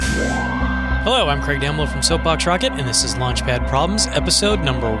Hello, I'm Craig Damlow from Soapbox Rocket, and this is Launchpad Problems, episode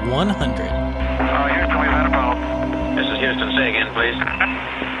number 100. Houston, we've had a problem. This is Houston. Say again, please.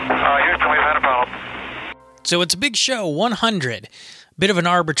 Houston, we've had a problem. So it's a big show, 100. Bit of an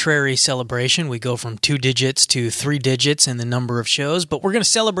arbitrary celebration. We go from 2 digits to 3 digits in the number of shows, but we're going to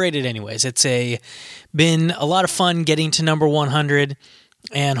celebrate it anyways. It's been a lot of fun getting to number 100,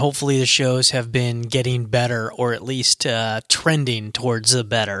 and hopefully the shows have been getting better, or at least trending towards the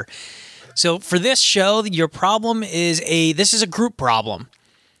better. So for this show, your problem is this is a group problem,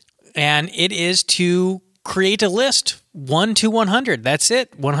 and it is to create a list, 1 to 100. That's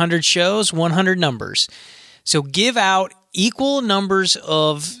it. 100 shows, 100 numbers. So give out equal numbers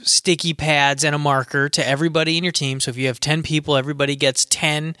of sticky pads and a marker to everybody in your team. So if you have 10 people, everybody gets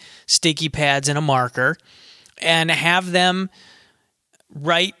 10 sticky pads and a marker, and have them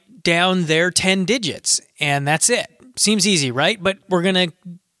write down their 10 digits. And that's it. Seems easy, right? But we're going to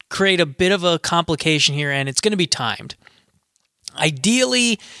create a bit of a complication here, and it's going to be timed.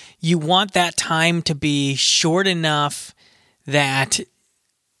 Ideally, you want that time to be short enough that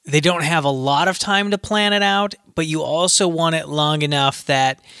they don't have a lot of time to plan it out, but you also want it long enough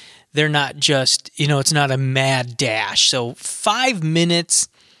that they're not just, it's not a mad dash. So 5 minutes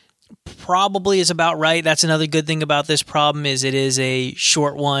probably is about right. That's another good thing about this problem is it is a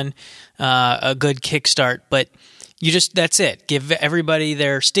short one, a good kickstart, but that's it. Give everybody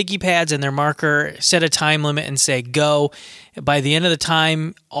their sticky pads and their marker, set a time limit and say go. By the end of the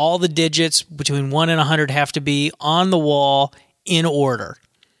time, all the digits between 1 and 100 have to be on the wall in order.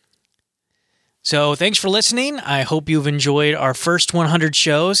 So thanks for listening. I hope you've enjoyed our first 100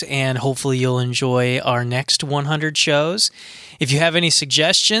 shows, and hopefully you'll enjoy our next 100 shows. If you have any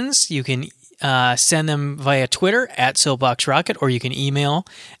suggestions, you can send them via Twitter at SoapboxRocket, or you can email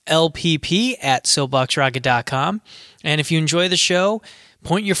lpp@soapboxrocket.com. And if you enjoy the show,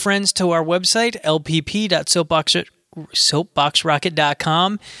 point your friends to our website,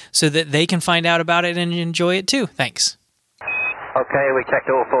 lpp.soapboxrocket.com, so that they can find out about it and enjoy it too. Thanks. Okay, we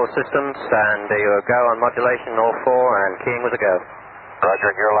checked all 4 systems, and you go on modulation, all 4, and keying was a go.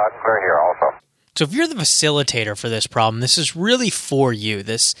 Roger, you're loud and clear here also. So if you're the facilitator for this problem, this is really for you.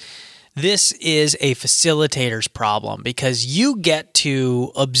 This is a facilitator's problem because you get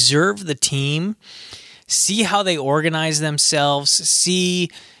to observe the team, see how they organize themselves, see,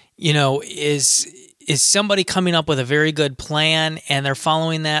 is somebody coming up with a very good plan and they're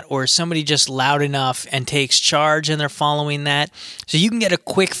following that, or is somebody just loud enough and takes charge and they're following that? So you can get a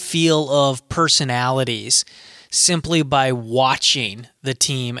quick feel of personalities simply by watching the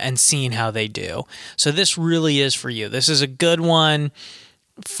team and seeing how they do. So this really is for you. This is a good one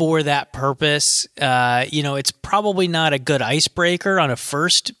for that purpose. It's probably not a good icebreaker on a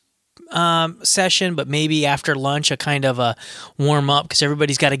first session, but maybe after lunch, a kind of a warm up because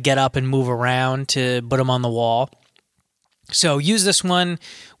everybody's got to get up and move around to put them on the wall. So use this one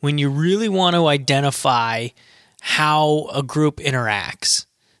when you really want to identify how a group interacts.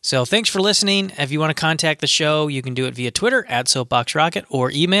 So thanks for listening. If you want to contact the show, you can do it via Twitter at SoapboxRocket or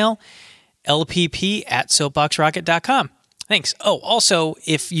email lpp@soapboxrocket.com. Thanks. Oh, also,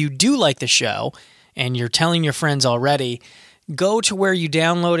 if you do like the show and you're telling your friends already, go to where you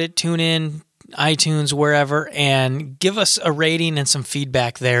download it, tune in, iTunes, wherever, and give us a rating and some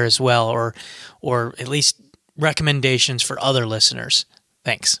feedback there as well, or at least recommendations for other listeners.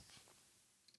 Thanks.